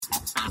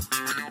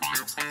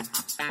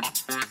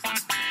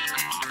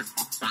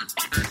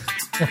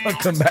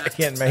Welcome back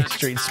in Main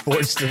Street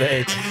Sports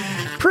Today,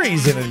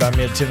 presented by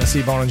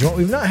Mid-Tennessee Bone and Joint.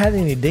 We've not had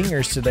any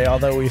dingers today,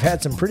 although we've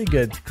had some pretty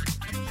good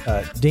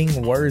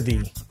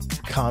ding-worthy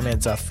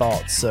comments, I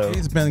thought. So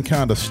he's been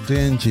kind of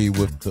stingy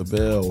with the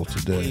bell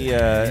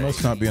today. He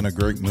must not be in a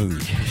great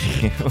mood.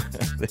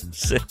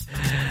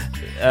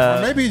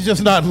 Or maybe he's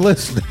just not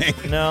listening.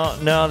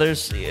 No.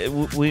 There's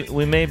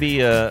we may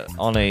be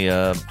on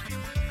a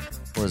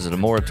was it a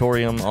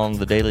moratorium on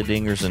the daily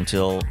dingers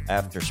until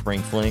after spring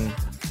fling.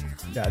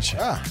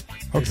 Gotcha.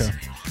 Okay.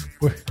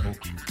 All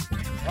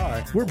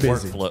right, we're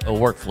busy. A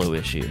workflow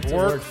issue.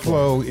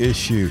 Workflow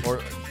issue.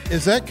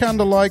 Is that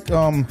kind of like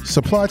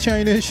supply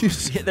chain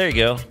issues? Yeah, there you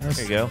go.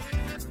 There you go.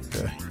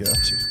 Okay,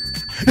 gotcha.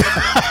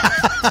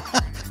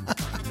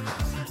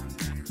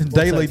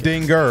 Daily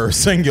dinger,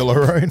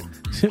 singular, right?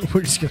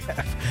 We're just gonna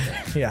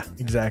have, yeah,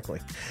 exactly.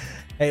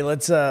 Hey,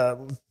 let's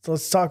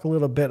talk a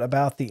little bit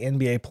about the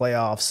NBA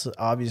playoffs.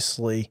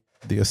 Obviously,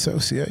 the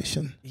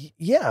association.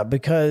 Yeah,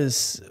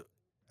 because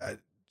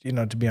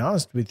to be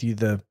honest with you,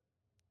 the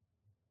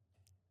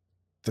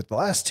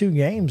last two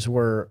games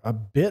were a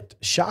bit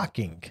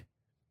shocking,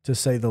 to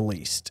say the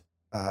least.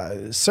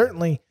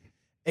 Certainly,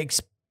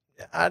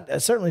 I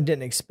certainly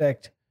didn't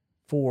expect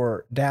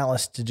for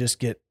Dallas to just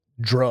get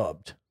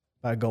drubbed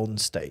by Golden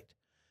State.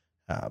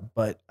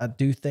 But I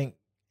do think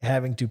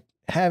having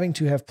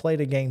to have played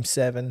a game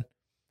 7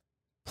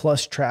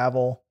 plus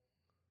travel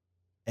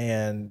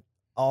and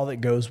all that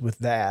goes with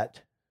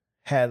that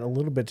had a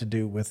little bit to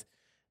do with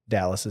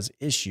Dallas's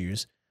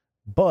issues.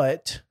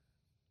 But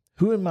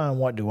who am I and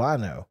what do I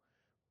know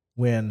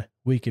when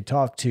we could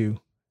talk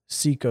to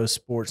Seacoast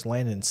Sports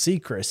Landon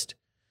Sechrist?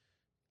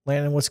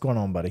 Landon, what's going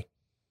on, buddy?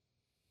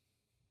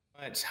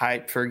 Much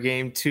hype for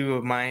game 2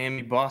 of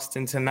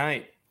Miami-Boston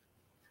tonight.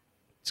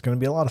 It's going to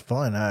be a lot of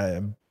fun.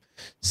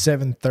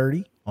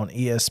 7:30 on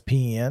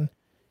ESPN.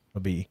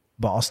 It'll be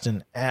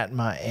Boston at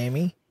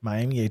Miami.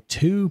 Miami a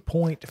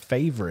 2-point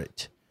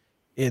favorite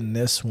in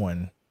this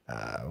one.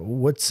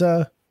 What's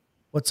on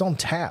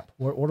tap?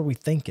 What are we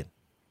thinking?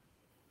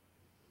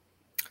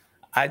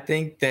 I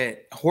think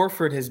that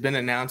Horford has been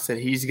announced that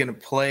he's going to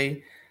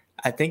play.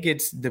 I think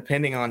it's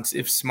depending on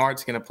if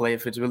Smart's going to play,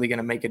 if it's really going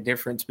to make a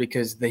difference,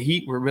 because the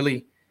Heat were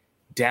really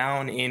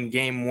down in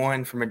game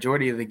 1 for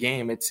majority of the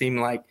game. It seemed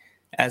like,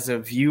 as a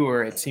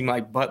viewer, it seemed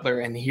like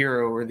Butler and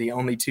Hero were the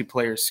only two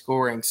players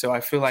scoring. So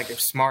I feel like if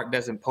Smart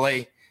doesn't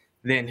play,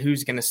 then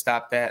who's going to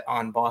stop that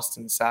on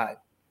Boston's side?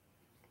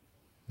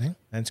 Yeah,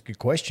 that's a good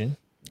question.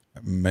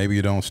 Maybe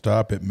you don't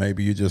stop it.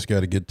 Maybe you just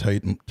got to get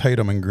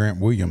Tatum and Grant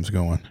Williams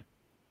going.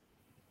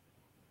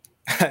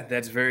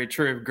 That's very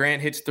true. If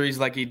Grant hits threes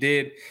like he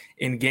did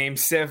in game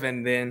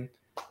 7, then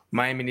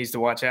Miami needs to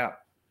watch out.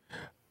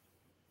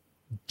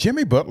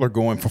 Jimmy Butler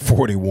going for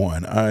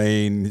 41. I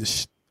mean,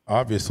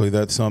 obviously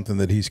that's something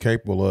that he's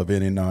capable of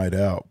any night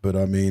out. But,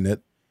 I mean,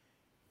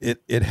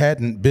 it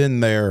hadn't been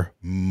there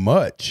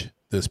much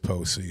this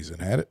postseason,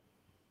 had it?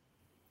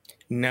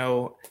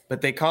 No,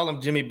 but they call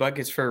him Jimmy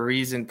Buckets for a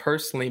reason.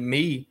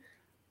 Personally,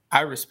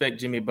 I respect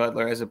Jimmy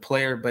Butler as a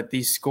player, but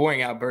these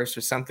scoring outbursts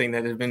are something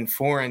that has been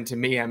foreign to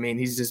me. I mean,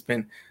 he's just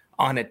been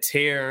on a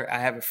tear. I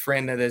have a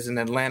friend that is an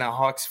Atlanta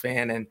Hawks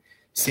fan, and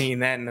seeing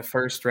that in the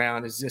first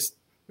round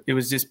it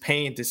was just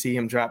pain to see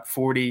him drop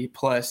 40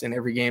 plus in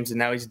every game. And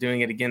now he's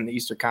doing it again in the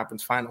Eastern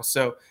Conference Finals.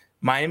 So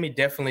Miami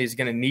definitely is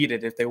going to need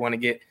it if they want to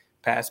get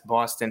past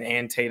Boston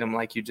and Tatum,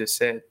 like you just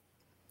said.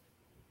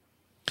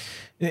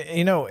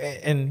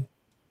 And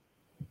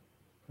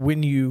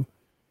when you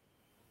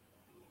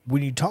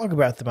talk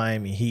about the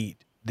Miami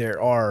Heat,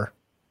 there are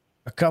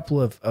a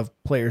couple of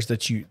players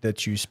that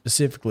you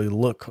specifically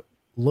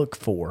look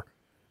for.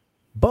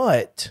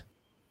 But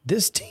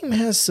this team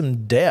has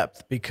some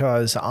depth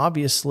because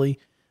obviously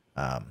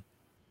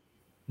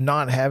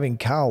not having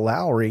Kyle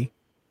Lowry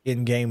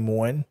in game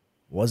 1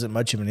 wasn't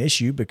much of an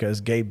issue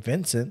because Gabe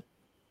Vincent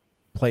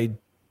played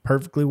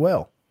perfectly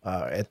well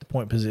at the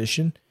point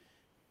position.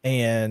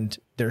 And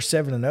they're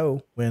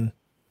 7-0 when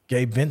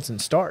Gabe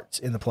Vincent starts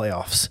in the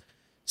playoffs.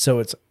 So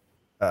it's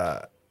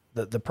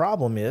the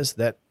problem is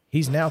that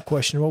he's now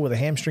questionable with a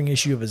hamstring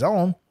issue of his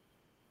own.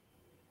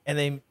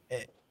 And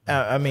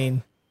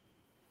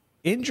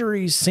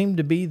injuries seem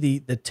to be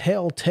the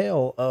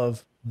telltale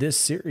of this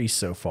series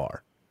so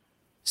far.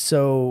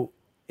 So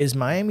is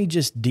Miami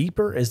just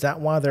deeper? Is that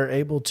why they're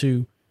able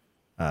to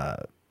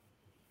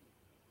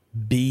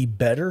be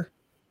better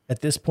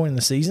at this point in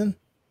the season?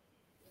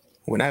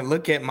 When I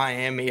look at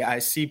Miami, I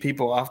see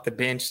people off the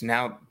bench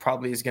now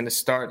probably is going to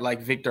start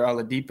like Victor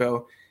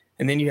Oladipo.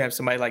 And then you have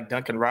somebody like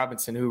Duncan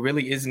Robinson who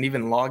really isn't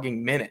even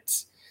logging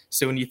minutes.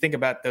 So when you think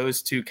about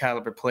those two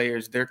caliber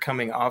players, they're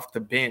coming off the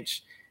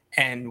bench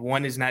and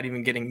one is not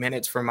even getting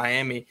minutes for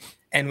Miami.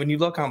 And when you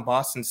look on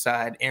Boston's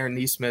side, Aaron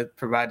Nesmith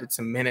provided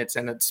some minutes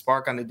and a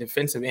spark on the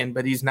defensive end,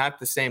 but he's not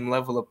the same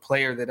level of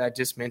player that I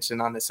just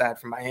mentioned on the side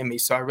for Miami.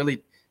 So I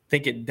really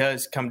think it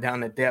does come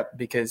down to depth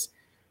because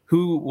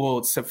who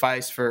will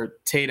suffice for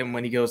Tatum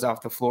when he goes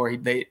off the floor?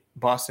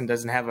 Boston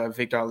doesn't have a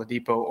Victor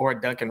Oladipo or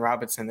a Duncan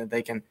Robinson that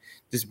they can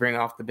just bring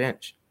off the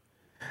bench.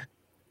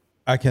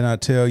 I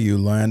cannot tell you,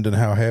 Landon,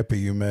 how happy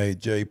you made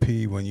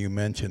JP when you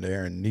mentioned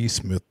Aaron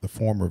Nesmith, the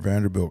former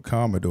Vanderbilt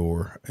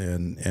Commodore,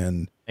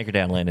 and Take her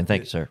down, Landon.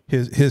 Thank you, sir.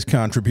 His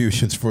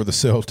contributions for the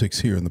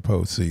Celtics here in the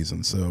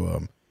postseason.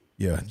 So,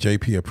 yeah,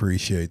 JP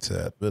appreciates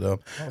that. But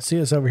Don't see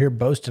us over here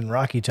boasting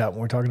Rocky Top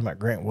when we're talking about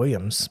Grant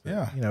Williams.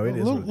 yeah, You know, it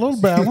is little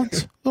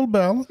balance, little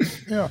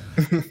balance. Yeah.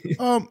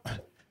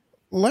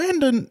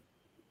 Landon,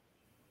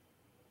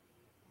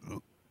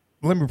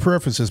 let me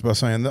preface this by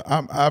saying that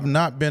I've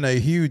not been a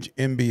huge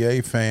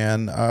NBA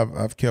fan.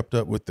 I've kept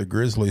up with the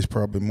Grizzlies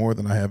probably more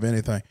than I have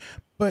anything,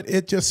 but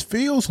it just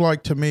feels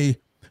like to me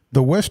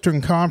the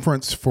Western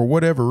Conference, for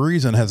whatever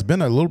reason, has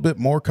been a little bit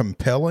more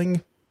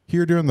compelling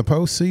here during the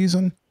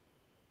postseason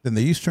than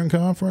the Eastern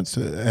Conference.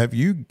 Have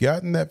you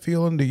gotten that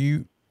feeling? Do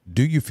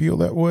you feel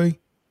that way?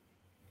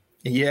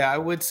 Yeah, I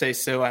would say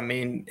so. I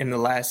mean, in the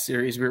last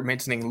series, we were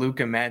mentioning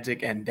Luka,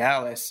 Magic, and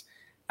Dallas.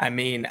 I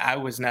mean, I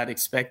was not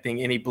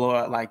expecting any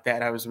blowout like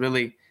that. I was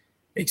really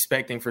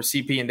expecting for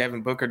CP and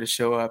Devin Booker to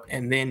show up.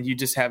 And then you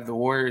just have the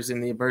Warriors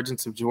in the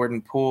emergence of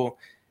Jordan Poole.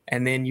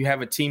 And then you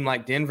have a team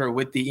like Denver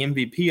with the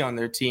MVP on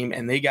their team,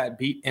 and they got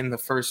beat in the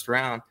first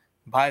round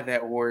by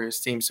that Warriors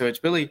team. So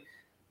it's really,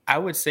 I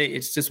would say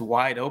it's just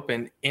wide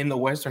open in the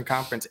Western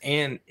Conference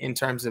and in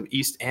terms of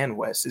East and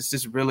West. It's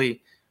just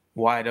really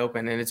wide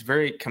open, and it's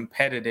very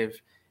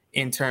competitive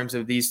in terms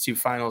of these two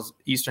finals,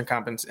 Eastern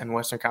Conference and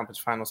Western Conference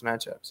finals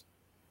matchups.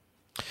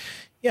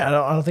 Yeah,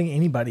 I don't think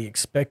anybody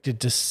expected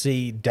to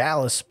see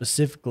Dallas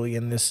specifically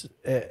in this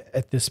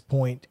at this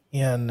point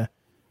in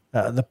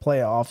the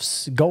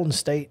playoffs. Golden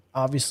State,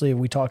 obviously,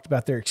 we talked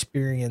about their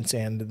experience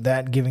and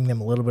that giving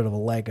them a little bit of a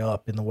leg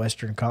up in the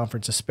Western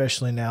Conference,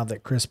 especially now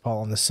that Chris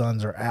Paul and the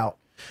Suns are out.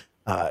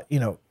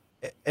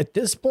 At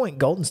this point,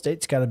 Golden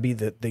State's got to be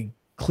the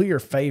clear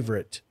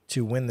favorite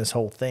to win this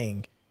whole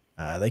thing.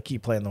 They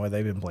keep playing the way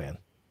they've been playing.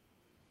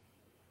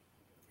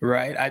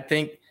 Right. I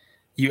think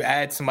you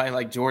add somebody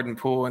like Jordan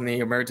Poole and the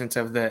emergence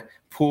of the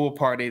pool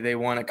party, they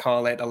want to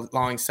call it,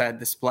 alongside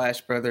the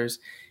Splash Brothers,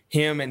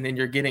 him, and then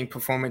you're getting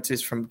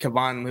performances from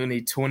Kevon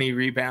Looney, 20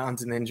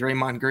 rebounds, and then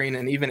Draymond Green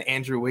and even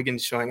Andrew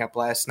Wiggins showing up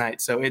last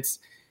night. So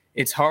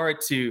it's hard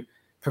to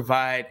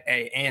provide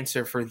an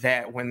answer for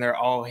that when they're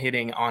all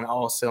hitting on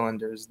all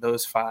cylinders,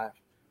 those five.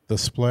 The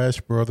Splash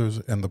Brothers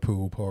and the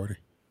pool party.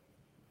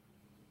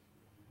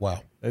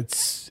 Wow.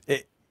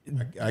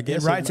 I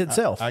guess it writes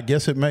itself. I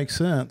guess it makes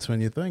sense when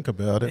you think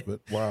about it, but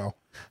wow.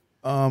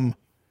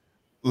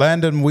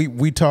 Landon,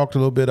 we talked a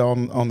little bit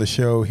on the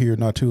show here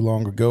not too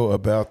long ago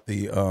about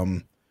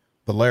the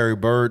Larry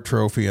Bird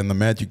Trophy and the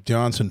Magic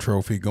Johnson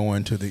Trophy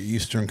going to the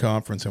Eastern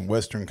Conference and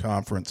Western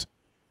Conference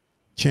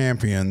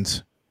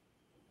champions.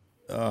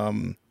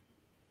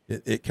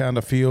 It kind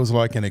of feels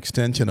like an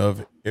extension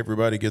of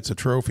everybody gets a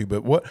trophy.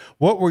 But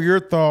what were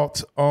your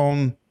thoughts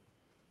on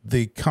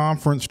the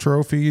conference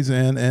trophies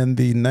and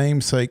the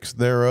namesakes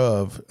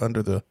thereof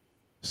under the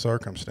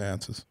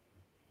circumstances?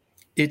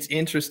 It's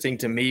interesting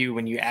to me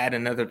when you add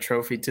another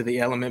trophy to the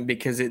element,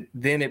 because it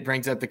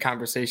brings up the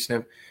conversation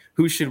of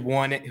who should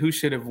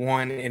have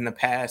won in the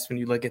past when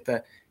you look at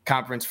the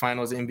conference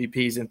finals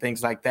MVPs and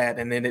things like that.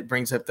 And then it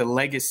brings up the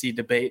legacy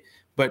debate.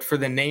 But for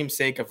the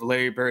namesake of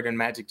Larry Bird and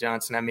Magic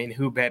Johnson, I mean,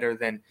 who better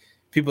than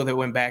people that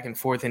went back and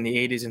forth in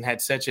the 80s and had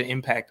such an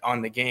impact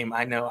on the game?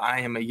 I know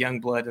I am a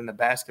young blood in the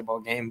basketball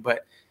game,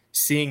 but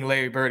seeing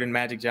Larry Bird and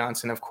Magic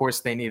Johnson, of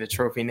course they need a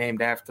trophy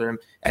named after him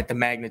at the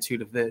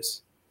magnitude of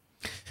this.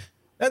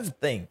 That's the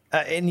thing.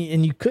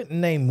 And you couldn't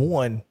name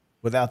one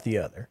without the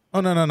other.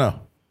 Oh,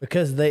 no.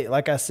 Because they,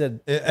 like I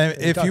said,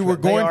 if you were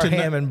going to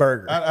ham and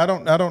burger. I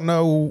don't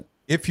know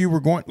if you were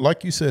going,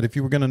 like you said, if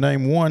you were going to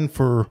name one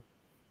for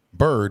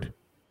Bird,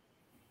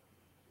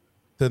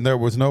 then there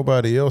was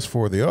nobody else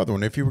for the other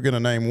one. If you were going to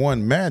name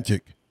one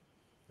Magic,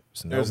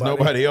 there's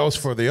nobody else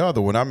for the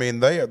other one. I mean,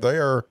 they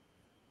are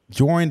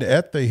joined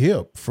at the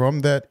hip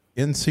from that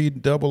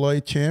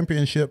NCAA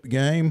championship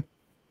game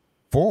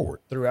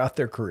forward throughout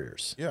their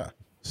careers. Yeah.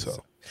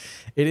 So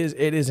it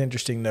is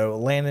interesting though.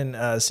 Landon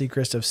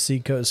Seacrest of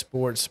Seacoast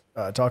Sports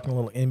talking a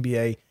little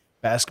NBA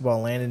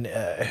basketball. Landon,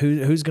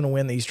 who's going to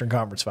win the Eastern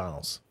Conference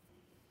Finals?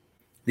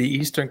 The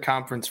Eastern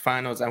Conference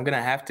Finals, I'm going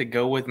to have to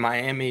go with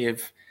Miami.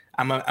 If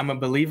I'm a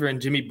believer in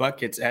Jimmy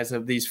Buckets as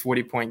of these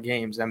 40-point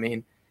games. I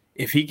mean,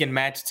 if he can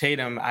match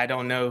Tatum, I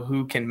don't know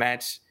who can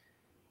match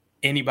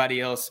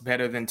anybody else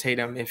better than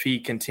Tatum if he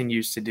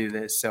continues to do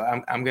this. So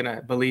I'm going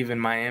to believe in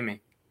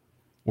Miami.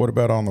 What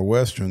about on the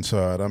Western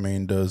side? I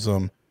mean, does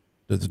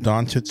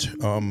Doncic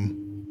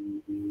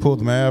pull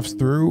the Mavs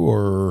through,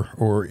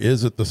 or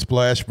is it the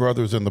Splash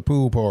Brothers and the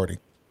pool party?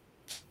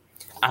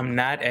 I'm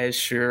not as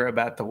sure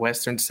about the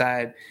Western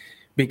side,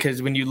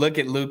 because when you look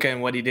at Luka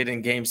and what he did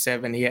in Game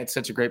 7, he had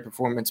such a great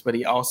performance, but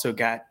he also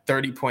got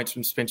 30 points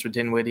from Spencer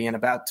Dinwiddie and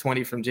about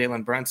 20 from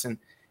Jalen Brunson,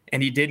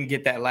 and he didn't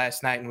get that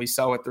last night, and we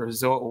saw what the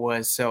result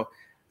was. So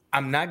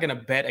I'm not going to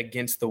bet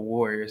against the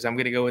Warriors. I'm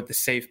going to go with the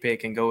safe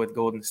pick and go with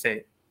Golden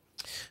State.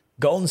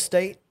 Golden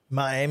State,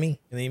 Miami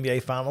in the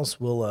NBA Finals.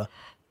 We'll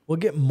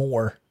get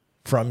more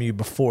from you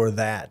before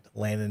that,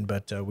 Landon,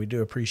 but we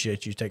do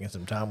appreciate you taking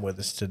some time with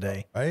us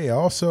today. Hey,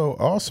 also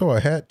a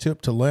hat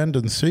tip to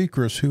Landon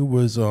Sechrest, who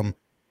was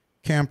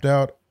camped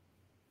out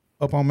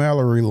up on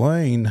Mallory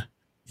Lane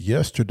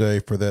yesterday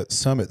for that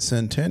Summit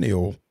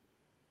Centennial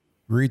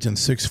Region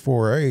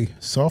 6-4A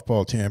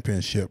softball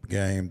championship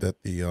game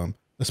that the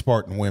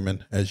Spartan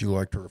women, as you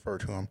like to refer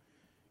to them,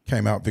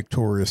 came out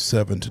victorious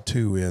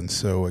 7-2 in.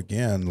 So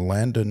again,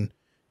 Landon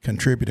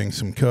contributing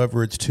some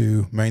coverage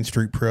to Main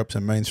Street Preps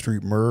and Main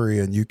Street Murray,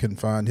 and you can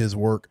find his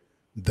work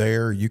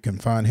there. You can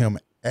find him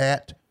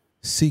at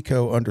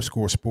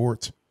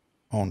Seco_sports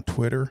on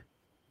Twitter,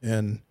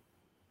 and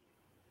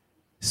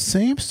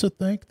seems to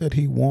think that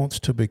he wants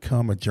to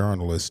become a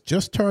journalist.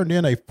 Just turned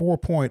in a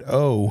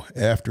 4.0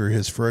 after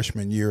his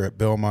freshman year at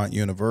Belmont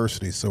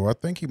University. So I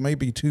think he may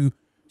be too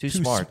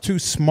smart. Too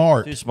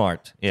smart.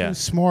 Yeah. Too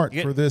smart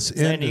for this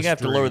industry. You have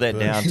to lower that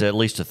down to at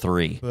least a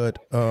 3.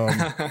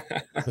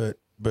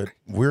 But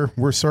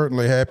we're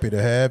certainly happy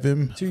to have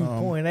him.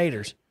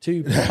 2.8ers.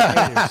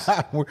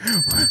 2.8ers.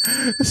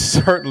 We're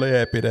certainly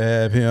happy to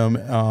have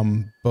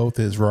him. Both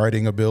his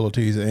writing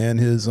abilities and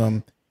his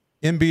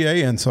NBA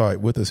insight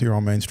with us here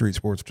on Main Street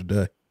Sports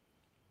today.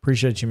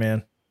 Appreciate you,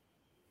 man.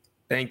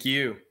 Thank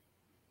you.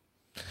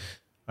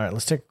 All right,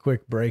 let's take a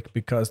quick break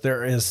because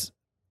there is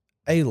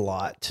a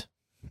lot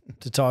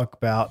to talk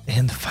about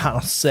in the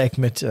final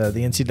segment. The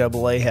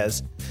NCAA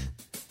has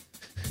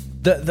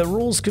the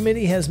rules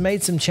committee has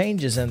made some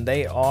changes, and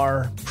they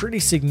are pretty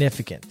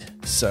significant.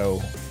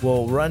 So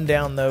we'll run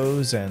down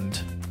those and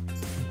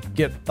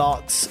get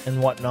thoughts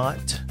and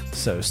whatnot.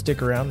 So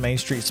stick around. Main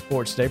Street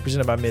Sports Day,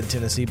 presented by Mid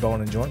Tennessee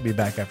Bone and Joint. Be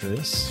back after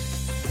this.